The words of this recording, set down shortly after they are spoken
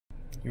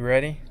You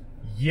ready?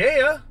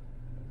 Yeah!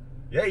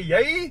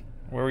 Yay!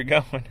 Where are we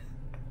going?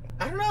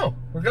 I don't know.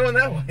 We're going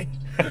that way.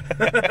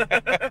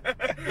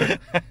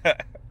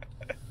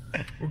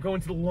 We're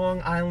going to the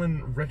Long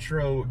Island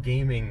Retro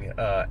Gaming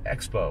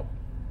Expo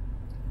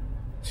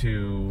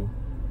to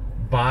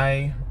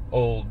buy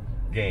old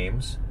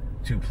games,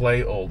 to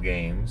play old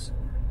games,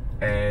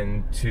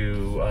 and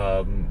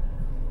to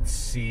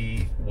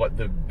see what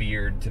the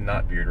beard to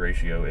not beard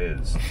ratio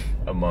is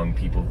among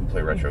people who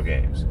play retro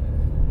games.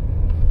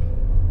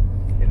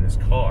 In this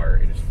car,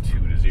 it is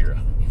 2-0.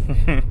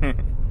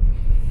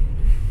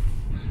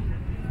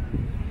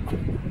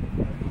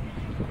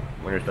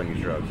 Winners don't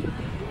use drugs.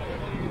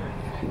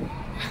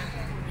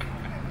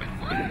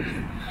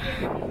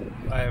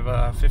 I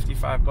have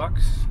 55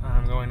 bucks.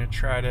 I'm going to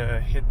try to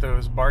hit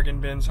those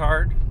bargain bins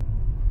hard.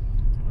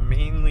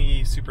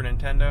 Mainly Super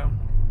Nintendo.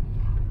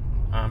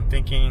 I'm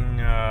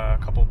thinking a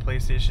couple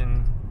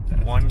PlayStation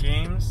 1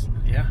 games.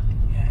 Yeah,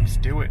 let's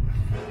do it.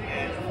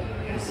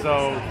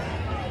 So,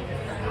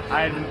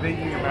 I had been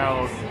thinking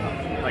about,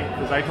 like,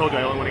 because I told you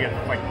I only want to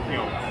get, like, you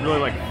know, really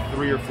like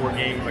 3 or 4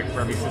 games, like,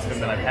 for every system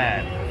that I've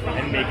had,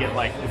 and make it,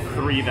 like, the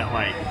 3 that,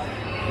 like,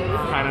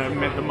 kind of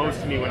meant the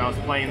most to me when I was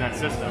playing that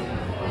system,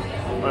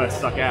 or that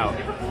stuck out.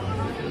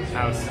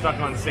 I was stuck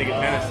on Sega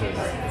Genesis.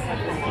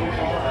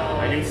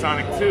 I knew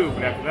Sonic 2,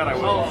 but after that I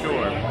wasn't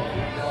sure.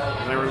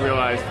 And then I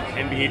realized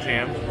NBA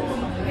Jam,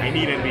 I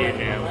need NBA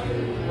Jam,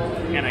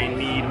 and I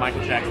need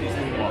Michael Jackson's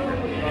Moonwalker.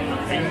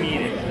 I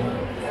need it.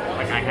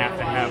 Like, I have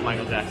to have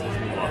Michael Jackson's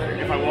Moonwalker.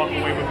 If I walk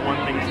away with one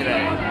thing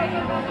today,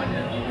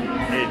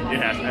 it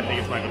has to, I think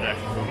it's Michael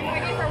Jackson's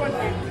Moonwalker.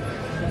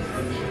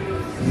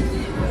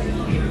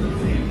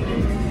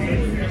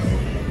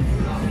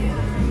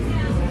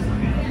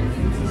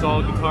 This is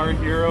all Guitar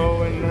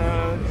Hero and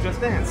Just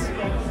Dance.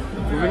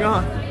 Moving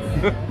on.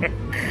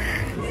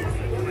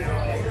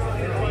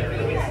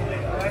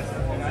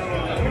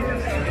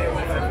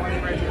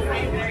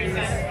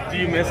 Do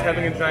you miss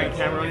having a giant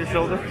camera on your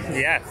shoulder?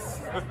 Yes.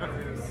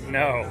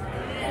 No.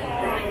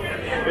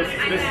 This is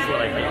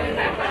what I think.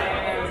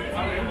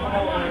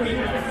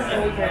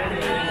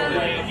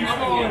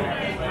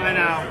 I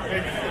know.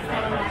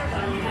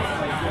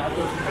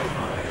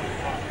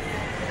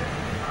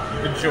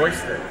 The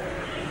joystick.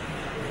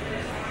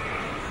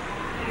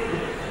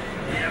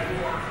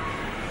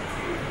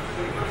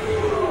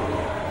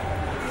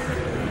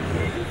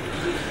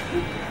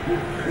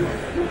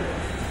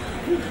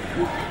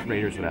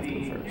 Raiders would have to go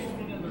first.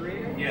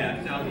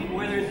 Yeah, so the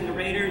Oilers and the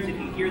Raiders, if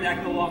you hear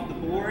that go off the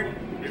board,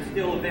 they're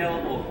still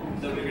available.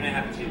 So we're going to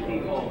have 2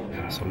 people.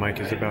 So Mike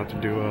is about to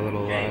do a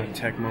little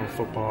Tecmo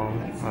football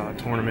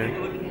tournament.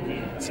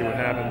 See what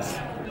happens.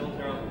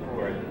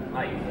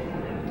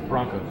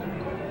 Broncos.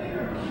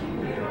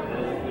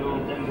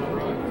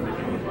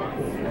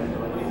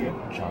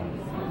 John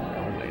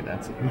Elway,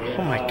 that's it.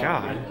 Oh my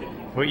god.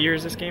 What year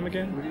is this game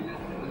again?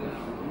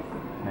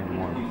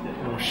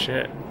 91. Oh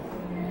shit.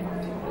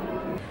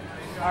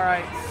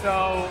 Alright,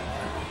 so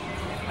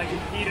I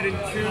competed in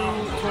 2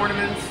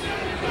 tournaments.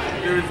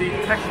 There was the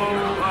Tecmo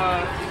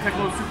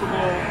Super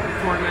Bowl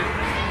tournament,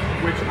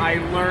 which I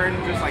learned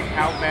just like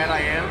how bad I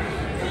am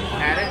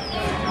at it.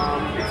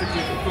 It took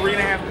me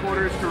 3.5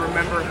 quarters to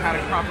remember how to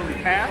properly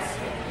pass.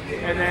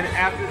 And then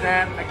after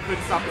that, I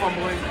couldn't stop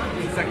fumbling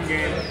in the second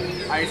game.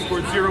 I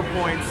scored 0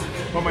 points,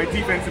 but my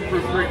defense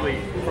improved greatly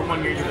from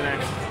one game to the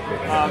next.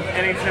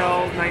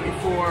 NHL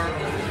 94,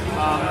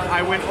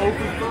 I went 0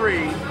 for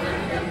 3,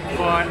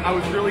 but I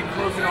was really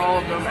close in all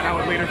of them, and I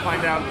would later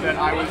find out that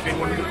I was in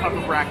one of the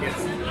tougher brackets.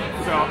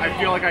 So I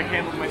feel like I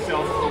handled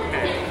myself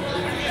okay.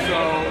 So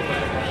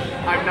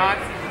I'm not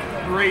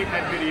great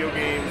at video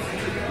games,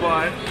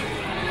 but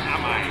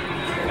am I?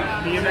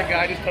 Me and that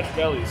guy just touched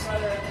bellies.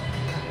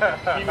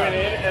 He went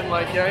in and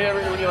like, yeah,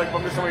 when you like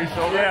bump into somebody's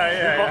shoulder,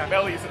 Yeah. we bumped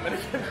bellies and then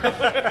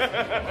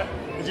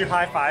Did you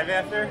high five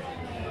after?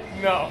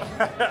 no.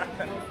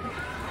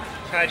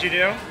 How'd you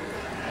do?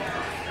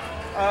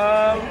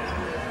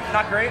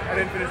 Not great. I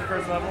didn't finish the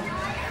first level.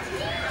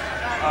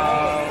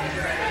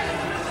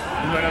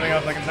 There's really nothing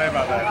else I can say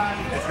about that.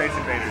 It's Space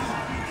Invaders.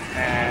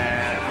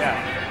 And yeah.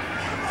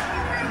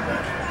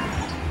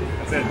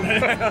 That's it.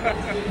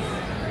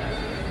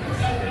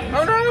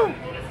 Oh no!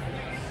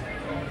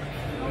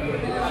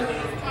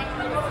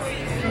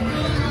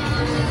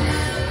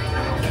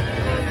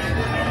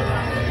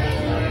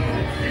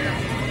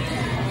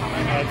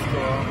 That's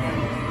cool.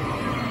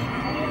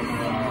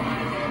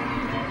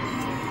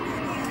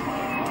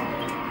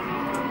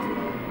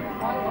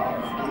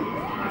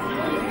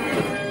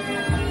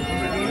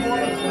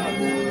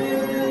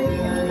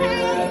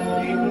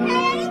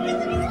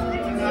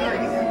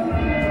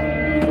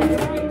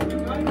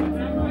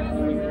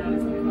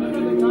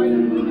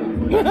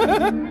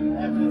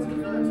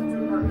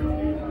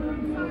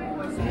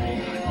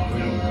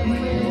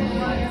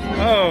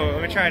 Oh,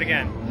 let me try it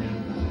again.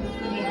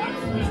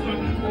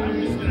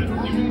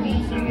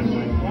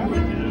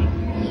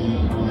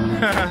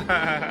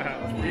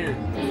 Weird.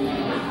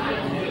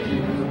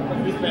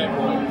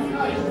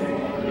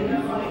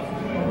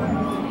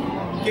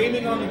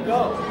 Gaming on the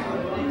go.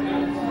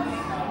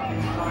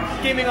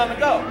 gaming on the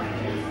go.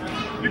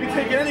 You can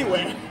take it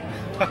anywhere.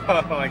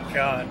 Oh my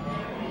god.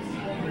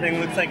 The thing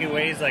looks like it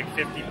weighs like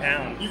 50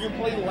 pounds. You can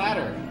play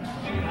ladder.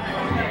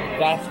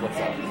 That's what's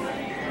up.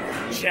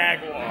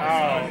 Jaguar.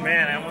 Oh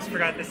man, I almost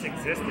forgot this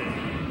existed.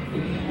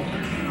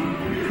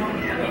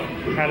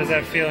 How does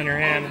that feel in your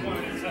hand?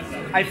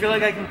 I feel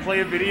like I can play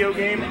a video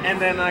game and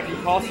then I can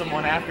call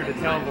someone after to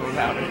tell them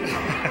about it.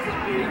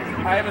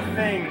 I have a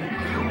thing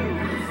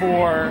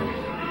for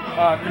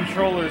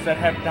controllers that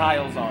have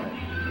dials on it,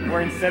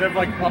 where instead of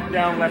like up,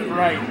 down, left,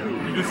 right,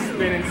 you just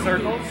spin in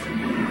circles.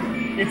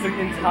 It's an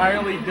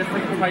entirely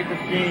different type of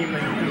game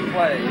that you can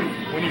play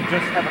when you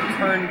just have a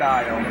turn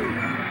dial.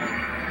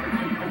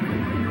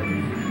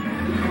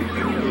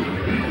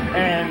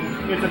 And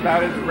it's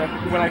about as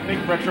when I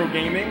think retro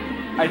gaming,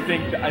 I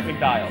think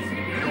dials.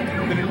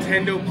 The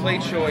Nintendo Play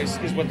Choice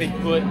is what they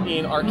put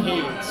in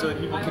arcades so that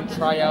people can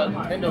try out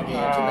Nintendo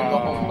games and then go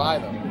home and buy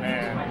them.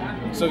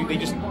 Man. So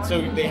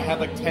they had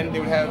like 10. They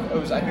would have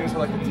I think it was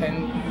like the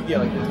 10. Yeah,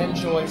 like the 10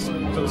 choice. So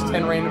it was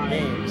 10 random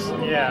games.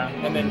 Yeah.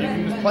 And then you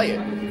can just play it.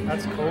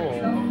 That's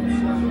cool.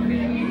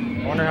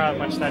 I wonder how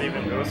much that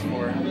even goes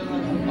for.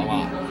 A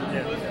lot.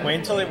 Yeah. Wait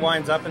until it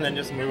winds up and then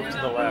just move to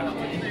the left.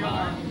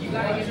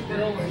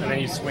 And then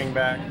you swing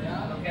back.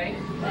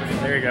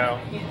 There you go.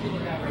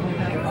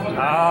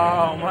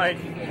 Oh, Mike.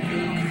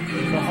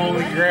 The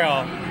holy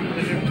grail.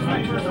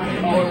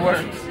 Oh, it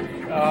works.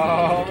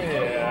 Oh,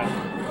 yeah.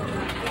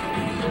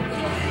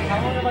 How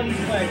long have I been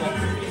playing? Like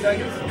 50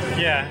 seconds?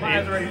 Yeah. My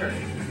hands are right here.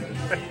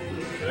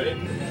 Ready?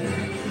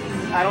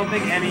 I don't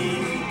think any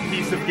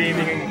piece of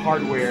gaming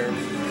hardware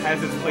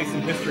has its place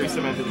in history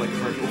cemented like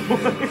commercial.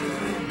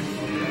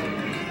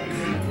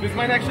 This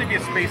might actually be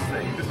a space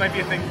thing. This might be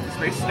a thing for the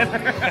Space Center.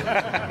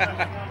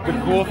 The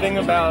cool thing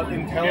about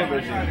in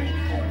television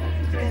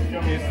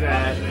is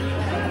that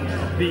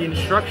the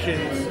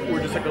instructions were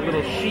just like a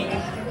little sheet,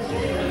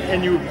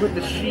 and you would put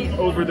the sheet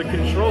over the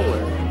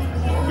controller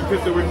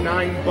because there were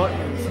 9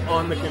 buttons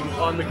on the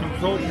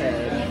control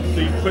pad.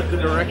 So you put the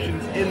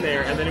directions in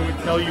there, and then it would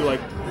tell you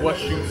like what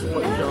shoots,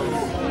 what jumps,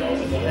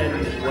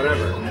 and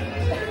whatever.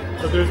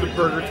 So there's the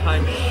Burger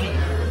Time sheet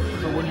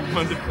for when you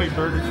want to play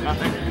Burger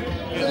Time.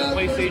 And the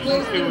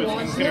PlayStation 2 is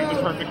considered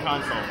the perfect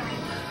console.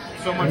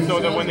 So much so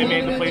that when they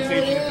made the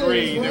PlayStation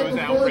 3, there was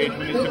outrage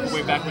when they took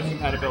away backwards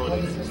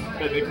compatibility.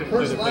 That they couldn't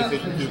play the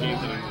PlayStation 2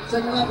 games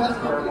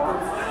anymore.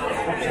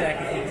 Okay.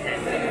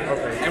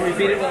 And we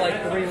beat it with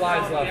like 3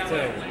 lives left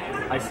too.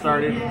 I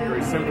started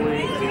very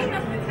simply.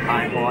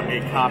 I bought a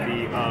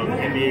copy of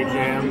NBA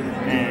Jam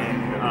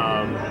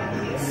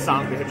and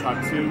Sonic the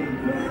Hedgehog 2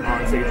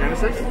 on Sega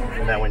Genesis.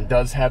 And that one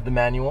does have the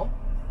manual.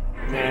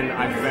 And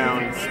I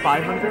found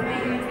Spy Hunter,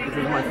 which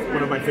was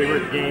one of my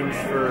favorite games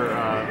for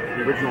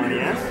the original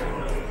NES.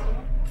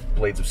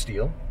 Blades of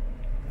Steel,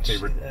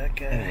 favorite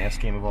NES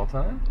game of all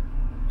time.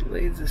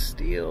 Blades of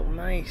Steel,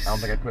 nice. I don't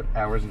think I put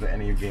hours into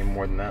any game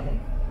more than that one.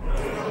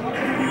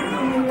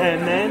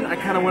 And then I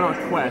kind of went on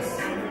a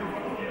quest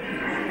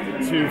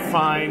to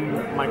find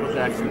Michael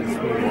Jackson's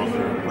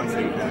Moonwalker on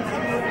Sega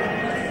Genesis.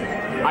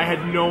 I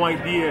had no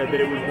idea that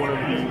it was one of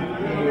the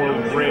more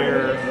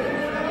rare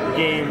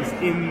games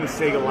in the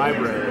Sega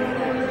library,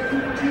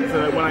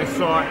 so that when I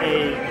saw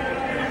a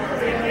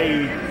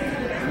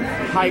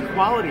high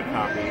quality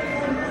copy,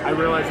 I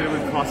realized that it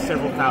would cost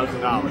several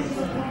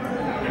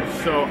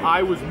 $1,000s. So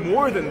I was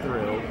more than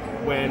thrilled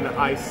when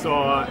I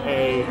saw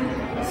a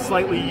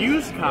slightly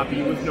used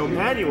copy with no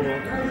manual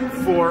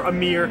for a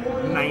mere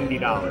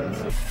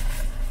 $90.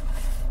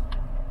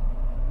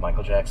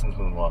 Michael Jackson's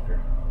Moonwalker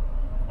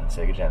on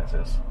Sega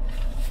Genesis.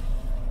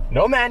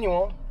 No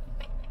manual,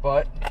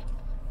 but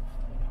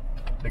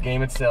the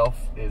game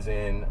itself is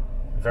in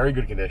very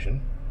good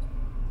condition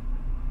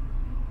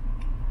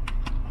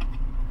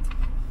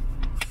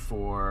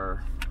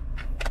for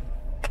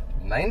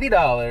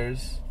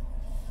 $90,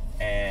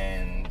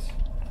 and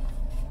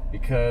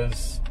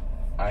because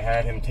I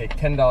had him take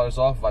 $10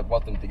 off if I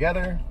bought them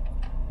together,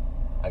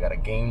 I got a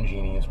Game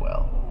Genie as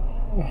well.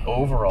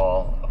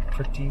 Overall, a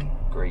pretty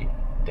great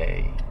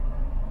day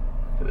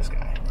for this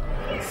guy.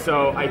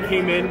 So I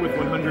came in with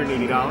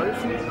 $180.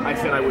 I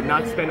said I would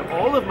not spend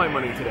all of my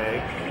money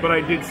today, but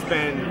I did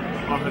spend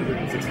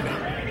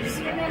 $160.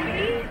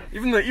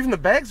 Even the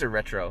bags are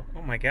retro.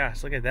 Oh my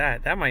gosh, look at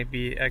that. That might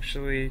be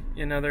actually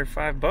another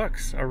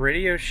 $5. A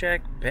Radio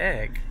Shack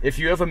bag. If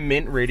you have a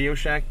mint Radio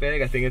Shack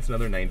bag, I think it's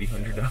another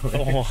 $90-$100.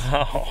 Oh,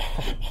 wow.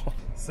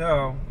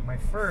 So, my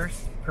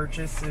first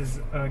purchase is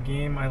a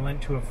game I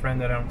lent to a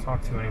friend that I don't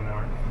talk to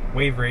anymore.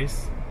 Wave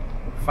Race,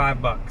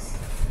 $5.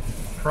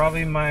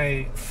 Probably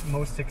my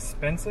most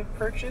expensive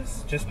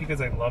purchase, just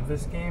because I love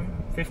this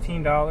game.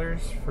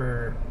 $15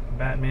 for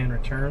Batman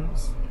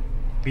Returns.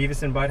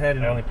 Beavis and Butthead,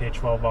 and I only paid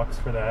 $12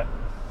 for that.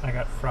 I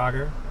got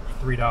Frogger,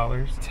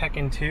 $3.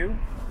 Tekken 2,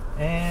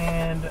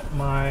 and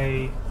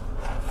my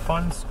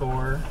Fun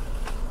Score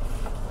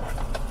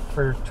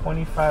for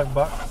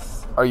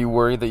 $25. Are you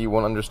worried that you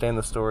won't understand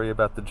the story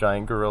about the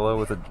giant gorilla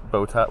with a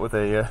bow tie, with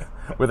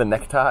a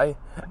necktie,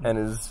 and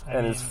his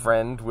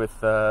friend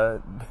with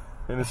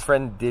and his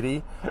friend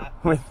Diddy.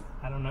 With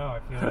I don't know.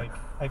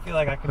 I feel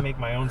like I can make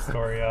my own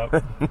story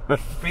up.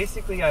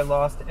 Basically, I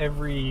lost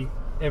every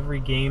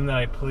game that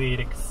I played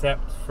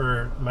except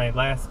for my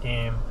last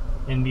game,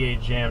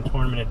 NBA Jam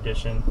Tournament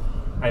Edition.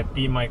 I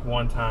beat Mike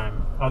one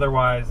time.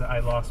 Otherwise, I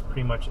lost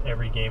pretty much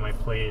every game I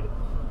played.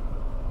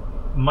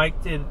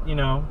 Mike did, you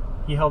know,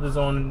 he held his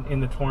own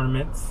in the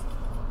tournaments.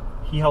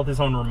 He held his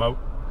own remote.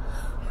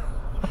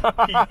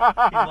 he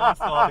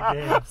lost all the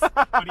games,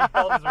 but he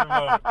held his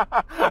remote.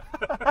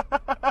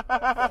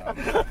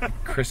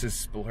 Chris's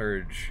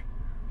splurge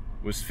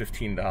was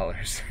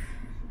 $15.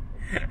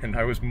 And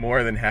I was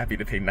more than happy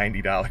to pay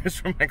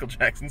 $90 for Michael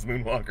Jackson's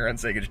Moonwalker on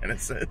Sega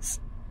Genesis.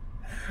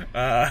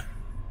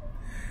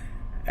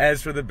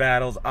 As for the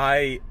battles,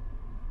 I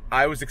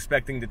was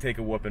expecting to take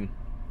a whooping.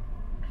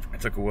 I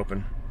took a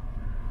whooping,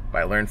 but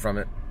I learned from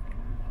it.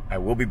 I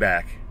will be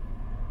back.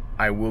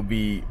 I will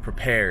be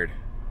prepared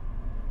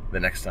the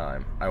next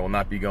time. I will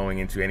not be going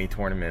into any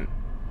tournament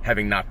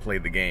having not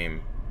played the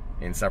game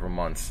in several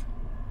months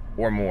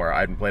or more.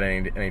 I haven't played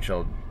any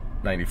NHL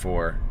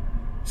 94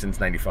 since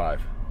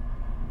 95.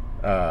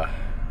 The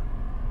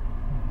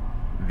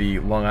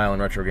Long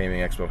Island Retro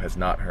Gaming Expo has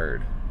not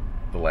heard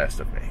the last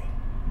of me.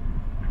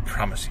 I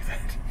promise you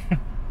that.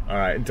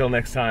 Alright, until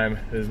next time,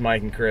 this is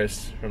Mike and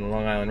Chris from the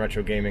Long Island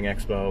Retro Gaming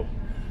Expo,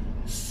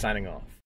 signing off.